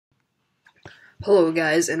Hello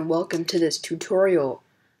guys, and welcome to this tutorial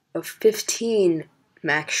of 15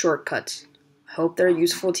 Mac shortcuts. I hope they're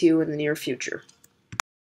useful to you in the near future.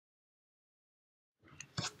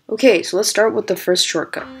 Okay, so let's start with the first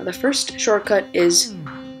shortcut. Now, the first shortcut is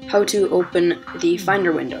how to open the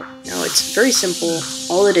Finder window. Now it's very simple.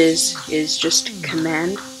 All it is just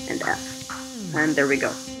Command and F. And there we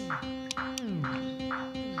go.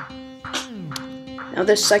 Now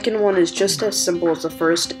this second one is just as simple as the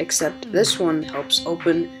first, except this one helps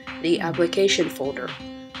open the application folder.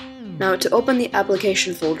 Now to open the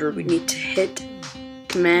application folder, we need to hit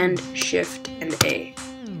Command, Shift, and A,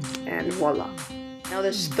 and voila. Now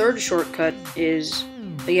this third shortcut is,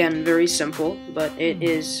 again, very simple, but it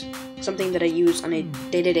is something that I use on a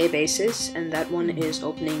day-to-day basis, and that one is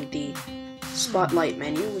opening the Spotlight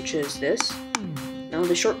menu, which is this. Now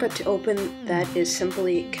the shortcut to open that is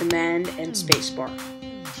simply Command and Spacebar.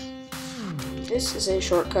 This is a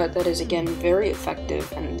shortcut that is again very effective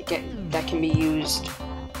and that can be used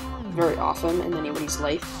very often in anybody's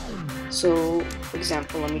life. So for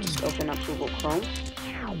example, let me just open up Google Chrome.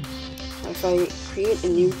 Now, if I create a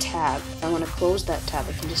new tab, if I want to close that tab,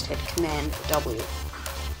 I can just hit Command W,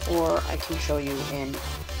 or I can show you in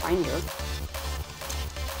Finder.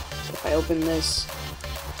 So if I open this,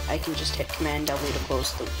 I can just hit Command W to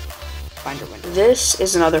close the Finder window. This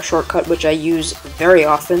is another shortcut which I use very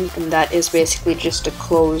often, and that is basically just to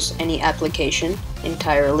close any application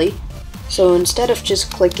entirely. So instead of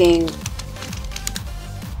just clicking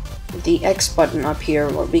the X button up here,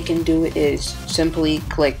 what we can do is simply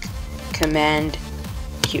click Command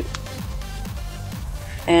Q.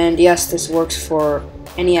 And yes, this works for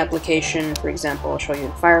any application. For example, I'll show you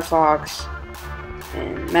in Firefox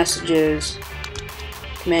and Messages.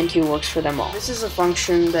 Command Q works for them all. This is a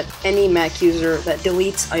function that any Mac user that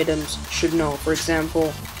deletes items should know. For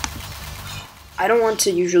example, I don't want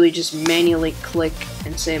to usually just manually click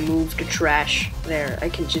and say move to trash there. I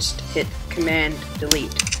can just hit Command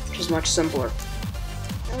Delete, which is much simpler.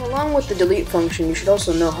 Now, along with the delete function, you should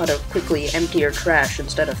also know how to quickly empty your trash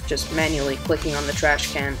instead of just manually clicking on the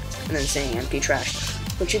trash can and then saying empty trash.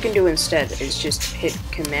 What you can do instead is just hit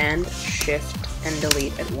Command, Shift, and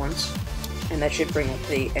Delete at once. And that should bring up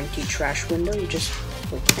the empty trash window. You just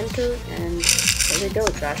click enter, and there we go,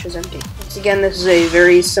 trash is empty. Once again, this is a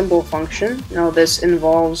very simple function. Now this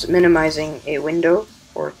involves minimizing a window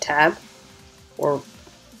or tab or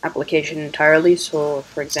application entirely. So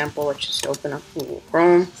for example, let's just open up Google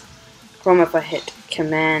Chrome. If I hit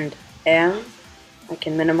Command M, I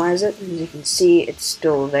can minimize it, and you can see it's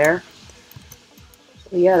still there.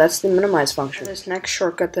 Yeah, that's the minimize function. This next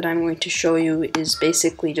shortcut that I'm going to show you is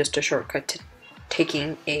basically just a shortcut to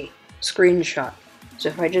taking a screenshot. So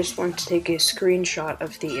if I just want to take a screenshot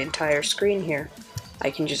of the entire screen here,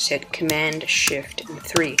 I can just hit Command, Shift, and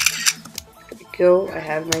 3. There we go, I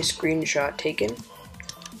have my screenshot taken.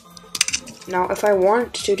 Now if I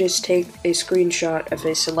want to just take a screenshot of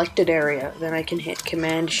a selected area, then I can hit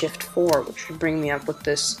Command, Shift, 4, which should bring me up with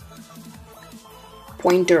this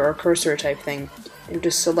pointer or cursor type thing. And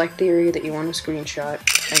just select the area that you want to screenshot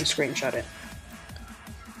and screenshot it.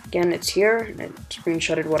 Again, it's here, and it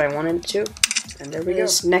screenshotted what I wanted to, and there we go.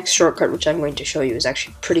 This next shortcut, which I'm going to show you, is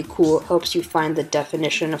actually pretty cool. It helps you find the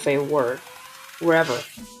definition of a word wherever.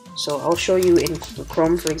 So I'll show you in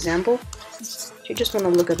Chrome, for example. If you just want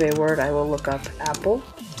to look up a word, I will look up apple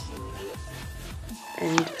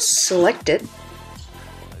and select it.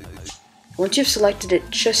 Once you've selected it,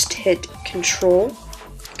 just hit Control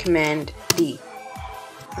Command D.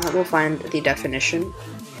 That will find the definition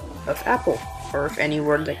of apple, or of any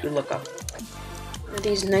word that you look up.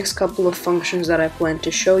 These next couple of functions that I plan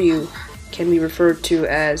to show you can be referred to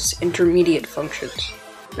as intermediate functions.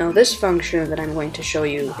 Now this function that I'm going to show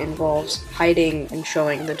you involves hiding and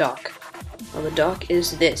showing the dock. Now the dock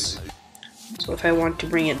is this. So if I want to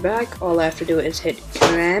bring it back, all I have to do is hit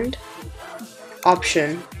Command,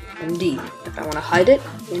 Option, and D. If I want to hide it,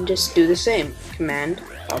 then just do the same. Command,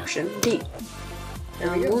 Option, D.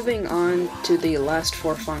 Now moving on to the last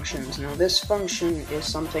 4 functions. Now this function is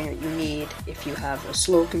something that you need if you have a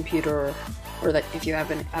slow computer, or that if you have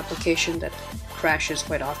an application that crashes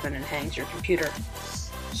quite often and hangs your computer.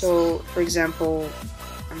 So for example,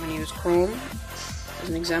 I'm going to use Chrome as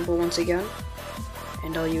an example once again,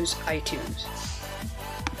 and I'll use iTunes.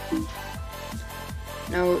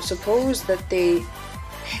 Now suppose that they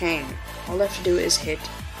hang. All I have to do is hit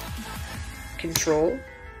Control,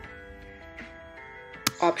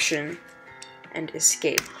 Option, and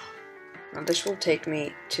Escape. Now this will take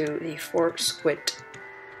me to the Force Quit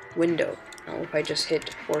window. Now if I just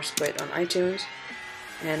hit Force Quit on iTunes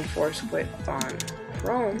and Force Quit on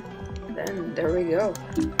Chrome, then there we go.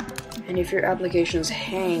 And if your applications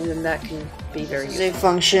hang, then that can be very useful. This is a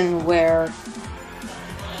function where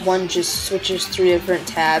one just switches through different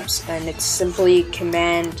tabs, and it's simply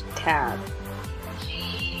Command Tab.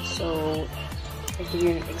 So, I'll give you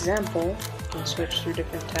an example. You can switch through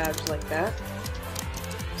different tabs like that.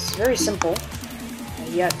 It's very simple,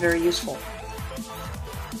 yet very useful.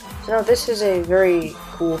 So now this is a very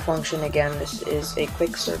cool function again. This is a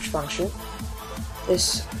quick search function.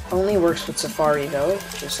 This only works with Safari though,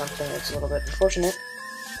 which is something that's a little bit unfortunate,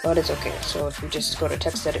 but it's okay. So if you just go to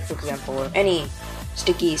text edit, for example, or any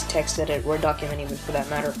stickies text edit, Word document even for that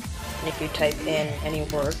matter, and if you type in any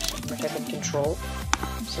word, or type in Control,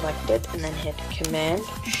 select it, and then hit Command,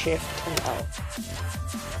 Shift, and L,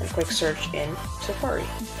 and quick search in Safari.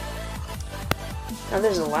 Now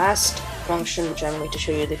there's the last function which I'm going to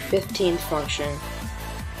show you, the 15th function.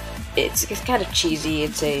 It's kind of cheesy,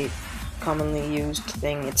 it's a commonly used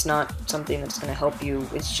thing, it's not something that's going to help you,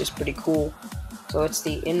 it's just pretty cool. So it's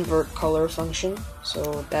the invert color function,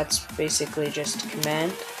 so that's basically just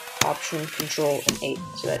Command, Option, Control, and 8,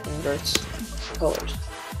 so that inverts colors.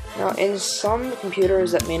 Now in some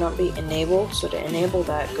computers that may not be enabled, so to enable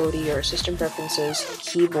that, go to your System Preferences,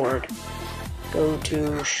 Keyboard, go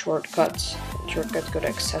to Shortcuts, go to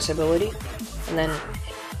Accessibility, and then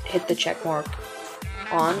hit the check mark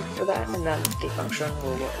on for that, and then the function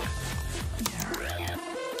will work.